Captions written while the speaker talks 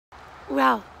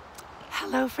Well,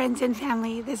 hello friends and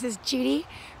family. This is Judi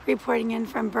reporting in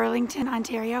from Burlington,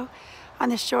 Ontario, on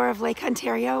the shore of Lake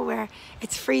Ontario where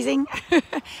it's freezing.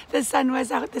 The sun was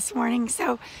out this morning.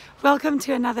 So welcome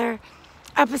to another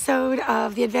episode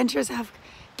of the adventures of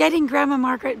getting Grandma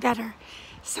Margaret better.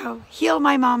 So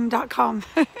healmymom.com.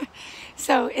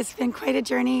 So it's been quite a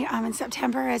journey. In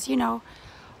September, as you know,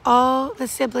 all the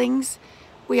siblings,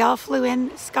 we all flew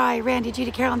in. Sky, Randy,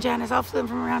 Judi, Carol, and Janice all flew in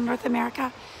from around North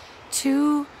America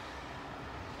to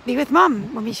be with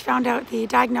Mom when we found out the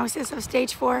diagnosis of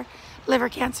stage 4 liver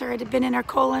cancer. It had been in her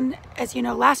colon, as you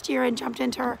know, last year and jumped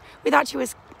into her. We thought she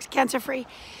was cancer free.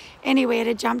 Anyway, it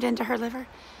had jumped into her liver.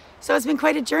 So it's been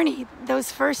quite a journey.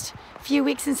 Those first few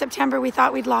weeks in September, we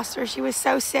thought we'd lost her. She was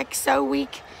so sick, so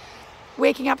weak,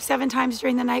 waking up 7 times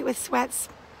during the night with sweats.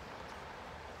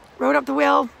 Wrote up the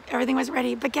will, everything was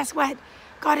ready. But guess what?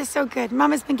 God is so good.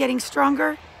 Mom has been getting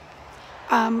stronger.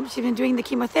 She's been doing the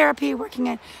chemotherapy, working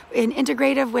in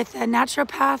integrative with a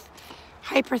naturopath,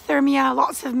 hyperthermia,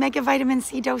 lots of mega vitamin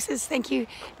C doses. Thank you,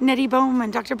 Nettie Bohm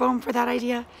and Dr. Bohm, for that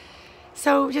idea.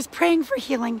 So just praying for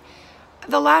healing.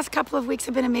 The last couple of weeks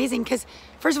have been amazing because,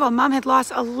 first of all, Mom had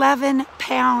lost 11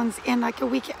 pounds in like a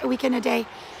week and a day.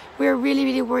 We were really,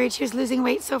 really worried she was losing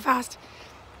weight so fast.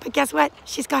 But guess what?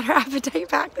 She's got her appetite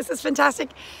back. This is fantastic.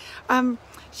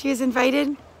 She was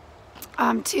invited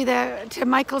to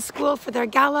Michael's school for their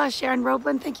gala. Sharon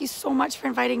Roblin, thank you so much for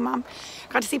inviting Mom.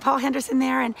 Got to see Paul Henderson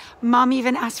there, and Mom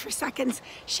even asked for seconds.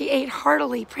 She ate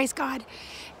heartily, praise God.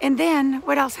 And then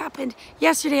what else happened?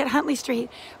 Yesterday at Huntley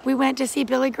Street, we went to see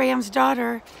Billy Graham's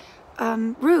daughter,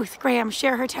 Ruth Graham,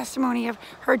 share her testimony of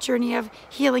her journey of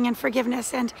healing and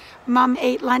forgiveness. And Mom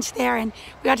ate lunch there, and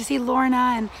we got to see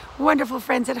Lorna and wonderful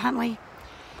friends at Huntley.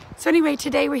 So anyway,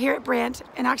 today we're here at Brant,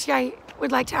 and actually I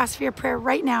would like to ask for your prayer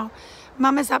right now.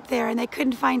 Mom is up there and they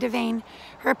couldn't find a vein.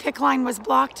 Her PICC line was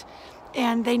blocked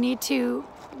and they need to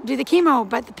do the chemo,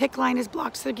 but the PICC line is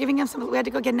blocked. So they're giving him we had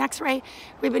to go get an x-ray.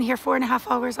 We've been here 4.5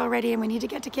 hours already and we need to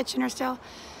get to Kitchener still.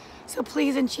 So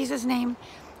please, in Jesus' name,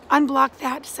 unblock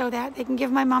that so that they can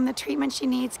give my mom the treatment she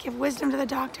needs, give wisdom to the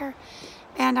doctor.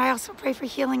 And I also pray for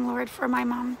healing, Lord, for my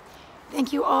mom.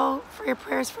 Thank you all for your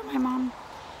prayers for my mom.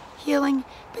 Healing,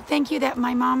 but thank you that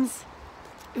my mom's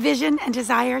vision and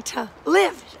desire to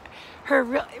live, her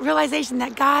realization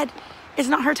that God is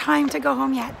not her time to go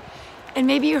home yet. And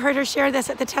maybe you heard her share this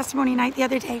at the testimony night the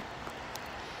other day.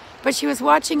 But she was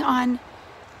watching on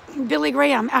Billy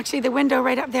Graham, actually the window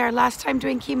right up there, last time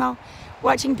doing chemo,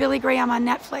 watching Billy Graham on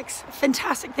Netflix.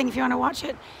 Fantastic thing if you want to watch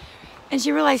it. And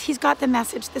she realized he's got the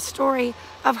message, the story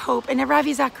of hope. And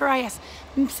Ravi Zacharias,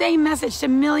 same message to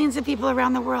millions of people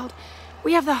around the world.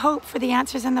 We have the hope for the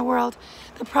answers in the world,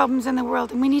 the problems in the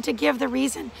world, and we need to give the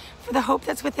reason for the hope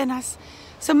that's within us.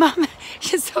 So Mom,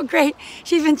 she's so great.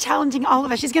 She's been challenging all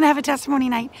of us. She's going to have a testimony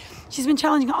night. She's been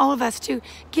challenging all of us to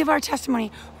give our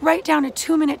testimony. Write down a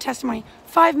 2-minute testimony,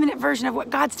 5-minute version of what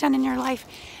God's done in your life,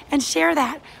 and share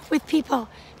that with people.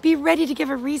 Be ready to give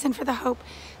a reason for the hope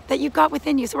that you've got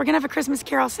within you. So we're going to have a Christmas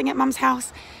carol sing at Mom's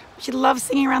house. She loves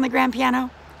singing around the grand piano.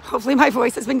 Hopefully my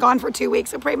voice has been gone for 2 weeks,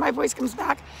 so pray my voice comes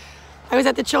back. I was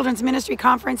at the Children's Ministry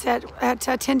Conference at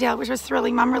Tyndale, which was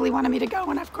thrilling. Mom really wanted me to go,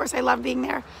 and of course I love being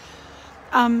there.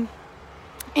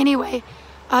 Anyway,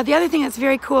 the other thing that's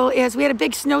very cool is we had a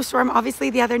big snowstorm, obviously,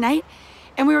 the other night,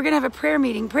 and we were going to have a prayer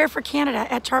meeting, Prayer for Canada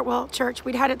at Chartwell Church.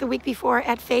 We'd had it the week before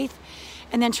at Faith,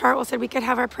 and then Chartwell said we could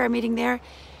have our prayer meeting there.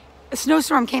 A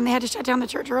snowstorm came. They had to shut down the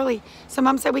church early, so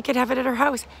Mom said we could have it at her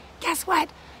house. Guess what?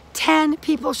 10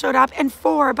 people showed up and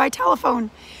 4 by telephone.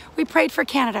 We prayed for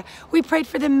Canada. We prayed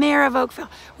for the mayor of Oakville.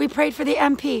 We prayed for the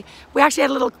MP. We actually had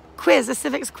a little quiz, a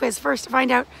civics quiz first to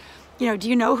find out, do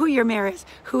you know who your mayor is?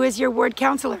 Who is your ward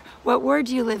councillor? What ward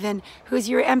do you live in? Who's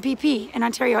your MPP in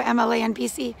Ontario, MLA and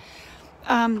BC?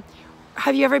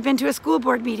 Have you ever been to a school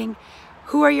board meeting?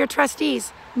 Who are your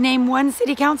trustees? Name one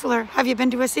city councillor. Have you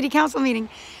been to a city council meeting?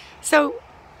 So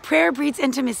prayer breeds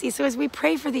intimacy. So as we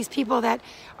pray for these people that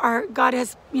God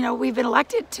has, we've been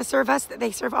elected to serve us, that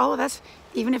they serve all of us,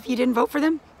 even if you didn't vote for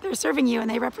them, they're serving you and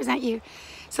they represent you.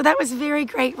 So that was very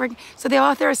great. So they all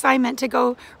have their assignment to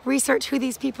go research who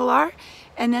these people are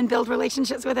and then build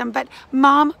relationships with them. But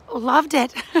Mom loved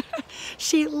it.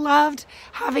 She loved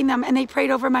having them, and they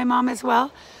prayed over my mom as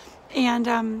well.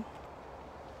 And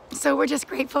so we're just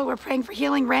grateful. We're praying for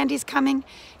healing. Randy's coming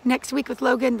next week with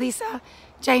Logan, Lisa,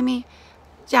 Jamie.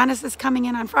 Janice is coming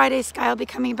in on Friday. Sky will be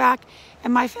coming back,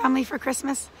 and my family for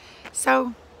Christmas.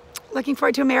 So looking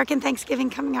forward to American Thanksgiving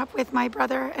coming up with my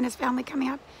brother and his family coming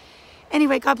up.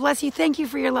 Anyway, God bless you. Thank you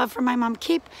for your love for my mom.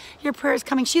 Keep your prayers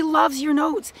coming. She loves your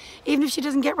notes. Even if she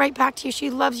doesn't get right back to you, she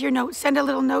loves your notes. Send a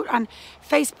little note on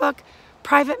Facebook,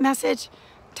 private message.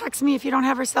 Text me if you don't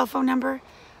have her cell phone number.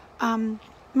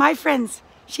 My friends,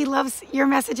 she loves your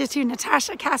messages too.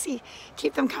 Natasha, Cassie,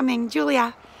 keep them coming.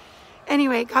 Julia.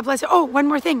 Anyway, God bless you. Oh, one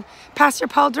more thing. Pastor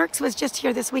Paul Dirks was just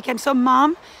here this weekend. So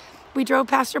Mom, we drove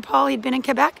Pastor Paul. He'd been in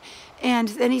Quebec, and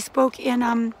then he spoke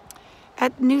in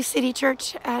at New City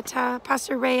Church at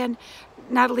Pastor Ray and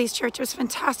Natalie's church. It was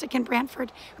fantastic in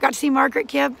Brantford. We got to see Margaret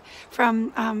Gibb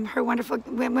from her wonderful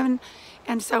women.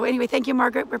 And so anyway, thank you,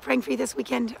 Margaret. We're praying for you this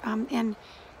weekend in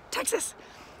Texas.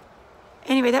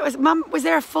 Anyway, that was, Mom was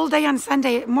there a full day on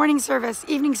Sunday, morning service,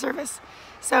 evening service.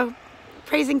 So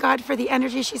praising God for the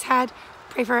energy she's had.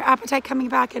 Pray for her appetite coming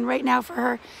back, and right now for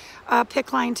her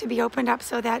PICC line to be opened up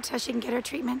so that she can get her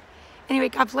treatment. Anyway,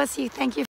 God bless you. Thank you.